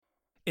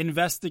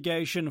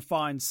Investigation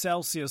finds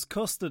Celsius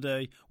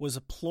custody was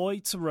a ploy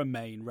to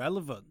remain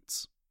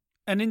relevant.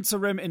 An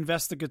interim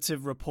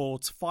investigative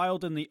report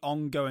filed in the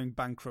ongoing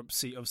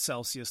bankruptcy of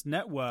Celsius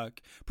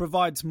Network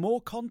provides more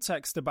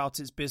context about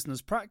its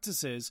business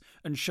practices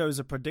and shows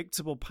a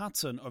predictable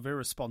pattern of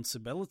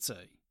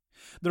irresponsibility.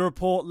 The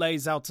report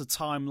lays out a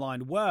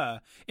timeline where,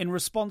 in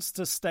response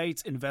to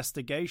state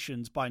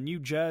investigations by New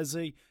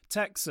Jersey,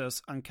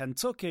 Texas, and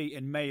Kentucky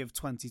in May of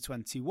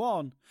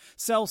 2021,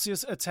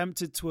 Celsius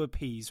attempted to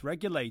appease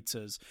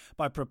regulators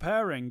by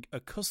preparing a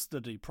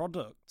custody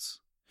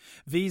product.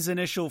 These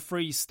initial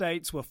 3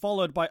 states were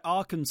followed by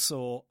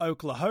Arkansas,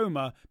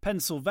 Oklahoma,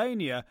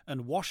 Pennsylvania,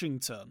 and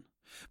Washington.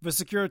 The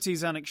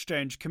Securities and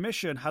Exchange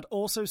Commission had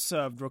also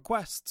served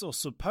requests or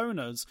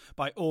subpoenas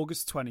by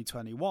August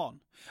 2021,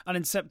 and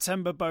in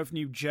September both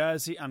New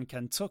Jersey and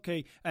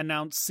Kentucky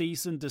announced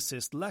cease and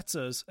desist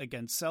letters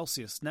against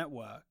Celsius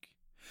Network.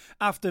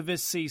 After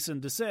this cease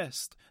and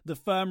desist, the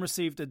firm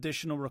received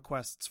additional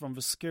requests from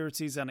the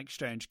Securities and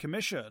Exchange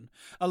Commission,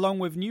 along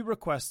with new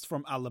requests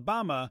from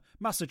Alabama,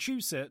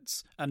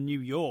 Massachusetts, and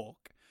New York.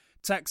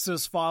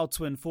 Texas filed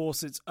to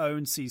enforce its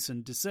own cease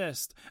and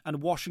desist,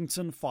 and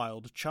Washington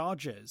filed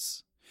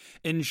charges.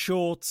 In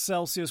short,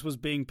 Celsius was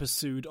being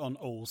pursued on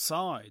all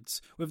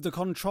sides, with the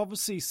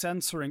controversy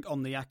centering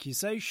on the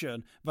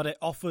accusation that it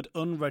offered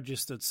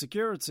unregistered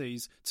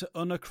securities to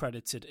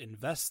unaccredited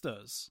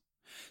investors.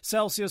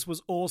 Celsius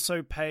was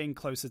also paying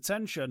close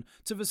attention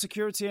to the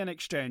Securities and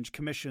Exchange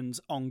Commission's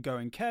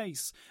ongoing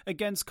case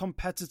against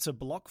competitor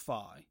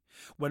BlockFi.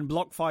 When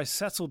BlockFi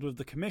settled with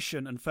the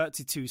Commission and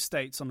 32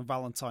 states on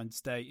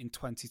Valentine's Day in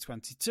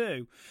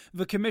 2022,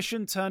 the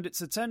Commission turned its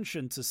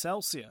attention to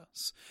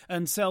Celsius,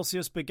 and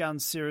Celsius began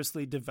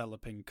seriously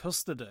developing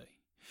custody.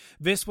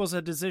 This was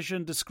a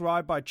decision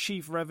described by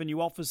Chief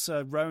Revenue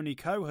Officer Roni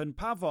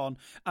Cohen-Pavon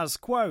as,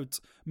 quote,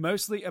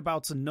 mostly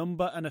about a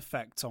number and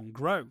effect on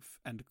growth,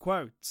 end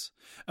quote,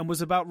 and was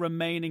about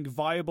remaining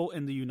viable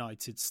in the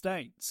United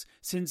States,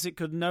 since it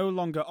could no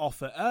longer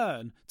offer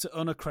earn to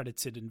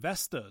unaccredited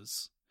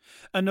investors.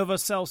 Another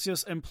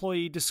Celsius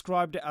employee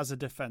described it as a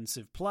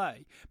defensive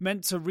play,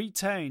 meant to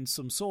retain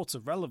some sort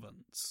of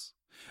relevance.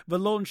 The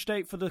launch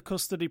date for the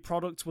custody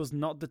product was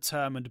not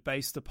determined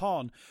based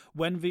upon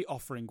when the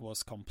offering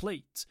was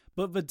complete,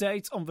 but the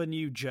date on the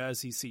New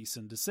Jersey cease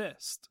and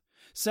desist.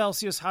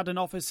 Celsius had an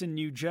office in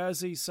New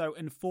Jersey, so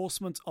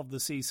enforcement of the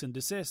cease and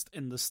desist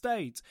in the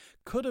state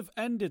could have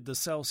ended the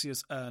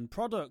Celsius Earn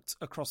product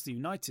across the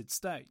United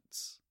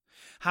States.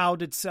 How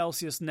did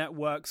Celsius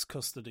Network's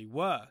custody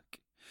work?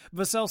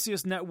 The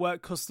Celsius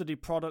Network custody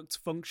product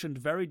functioned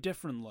very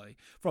differently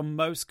from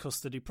most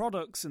custody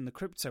products in the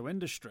crypto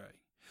industry.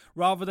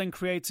 Rather than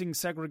creating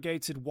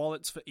segregated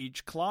wallets for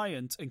each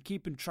client and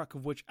keeping track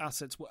of which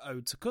assets were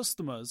owed to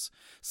customers,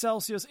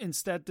 Celsius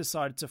instead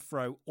decided to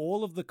throw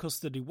all of the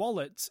custody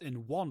wallets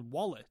in one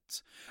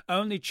wallet,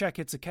 only check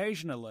it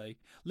occasionally,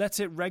 let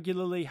it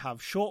regularly have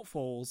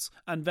shortfalls,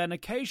 and then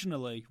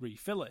occasionally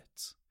refill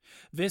it.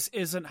 This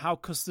isn't how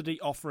custody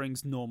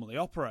offerings normally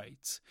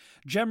operate.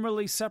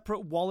 Generally,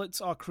 separate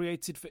wallets are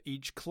created for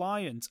each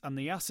client and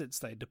the assets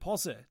they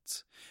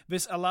deposit.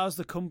 This allows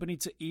the company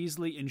to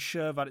easily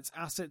ensure that its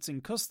assets in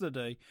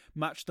custody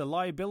match the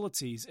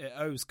liabilities it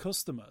owes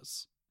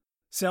customers.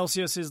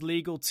 Celsius's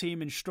legal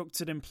team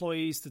instructed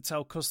employees to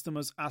tell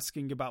customers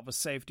asking about the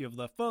safety of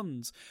their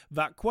funds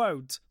that,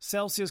 quote,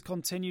 Celsius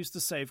continues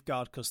to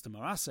safeguard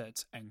customer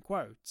assets, end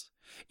quote,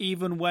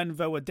 even when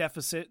there were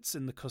deficits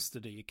in the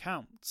custody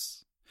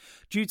accounts.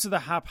 Due to the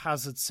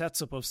haphazard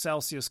setup of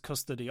Celsius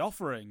custody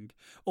offering,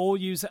 all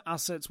user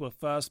assets were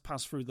first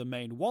passed through the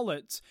main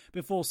wallet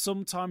before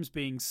sometimes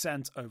being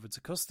sent over to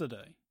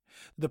custody.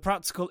 The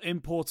practical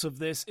import of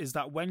this is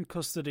that when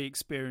custody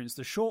experienced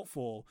a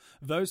shortfall,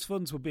 those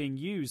funds were being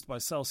used by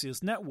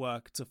Celsius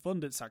Network to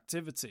fund its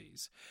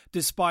activities,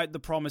 despite the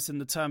promise in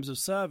the terms of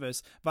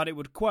service that it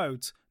would,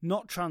 quote,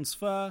 not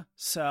transfer,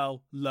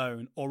 sell,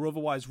 loan, or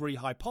otherwise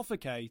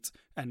rehypothecate,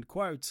 end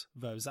quote,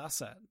 those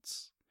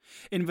assets.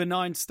 In the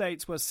 9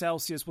 states where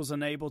Celsius was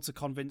unable to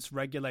convince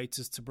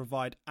regulators to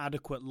provide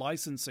adequate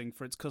licensing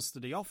for its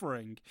custody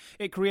offering,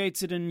 it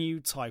created a new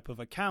type of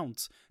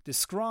account,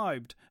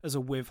 described as a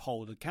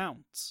withhold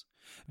account.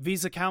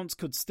 These accounts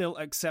could still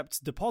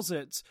accept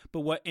deposits,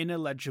 but were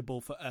ineligible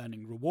for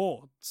earning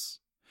rewards.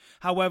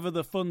 However,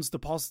 the funds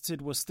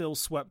deposited were still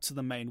swept to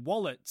the main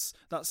wallets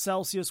that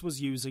Celsius was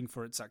using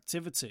for its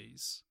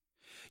activities.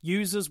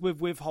 Users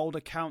with withhold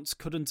accounts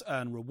couldn't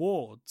earn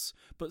rewards,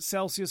 but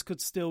Celsius could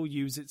still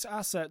use its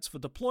assets for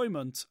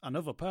deployment and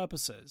other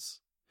purposes.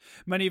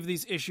 Many of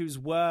these issues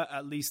were,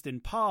 at least in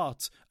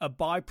part, a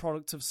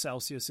byproduct of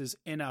Celsius's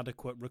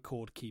inadequate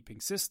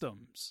record-keeping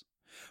systems.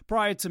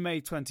 Prior to May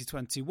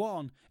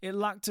 2021, it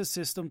lacked a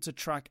system to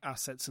track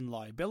assets and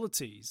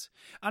liabilities,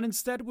 and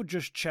instead would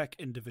just check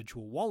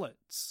individual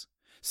wallets.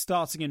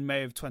 Starting in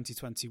May of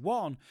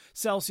 2021,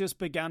 Celsius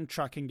began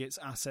tracking its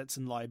assets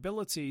and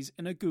liabilities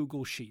in a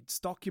Google Sheets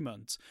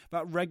document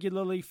that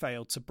regularly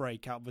failed to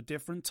break out the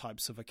different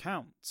types of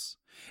accounts.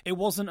 It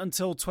wasn't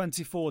until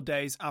 24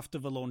 days after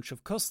the launch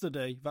of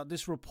custody that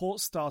this report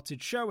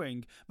started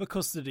showing the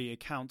custody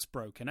accounts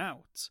broken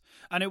out,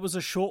 and it was a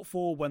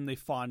shortfall when they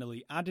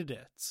finally added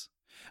it.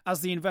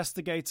 As the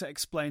investigator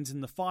explains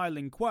in the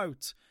filing,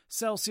 quote,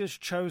 Celsius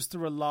chose to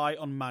rely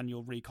on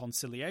manual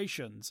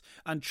reconciliations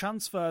and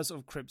transfers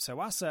of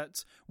crypto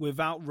assets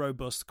without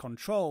robust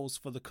controls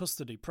for the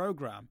custody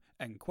program,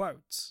 end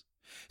quote.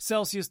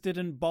 Celsius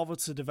didn't bother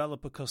to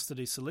develop a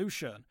custody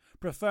solution,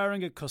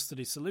 preferring a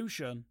custody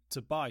solution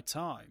to buy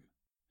time.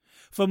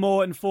 For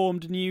more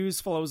informed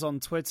news, follow us on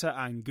Twitter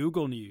and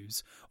Google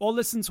News, or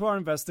listen to our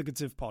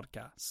investigative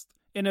podcast,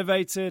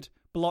 Innovated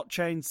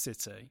Blockchain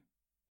City.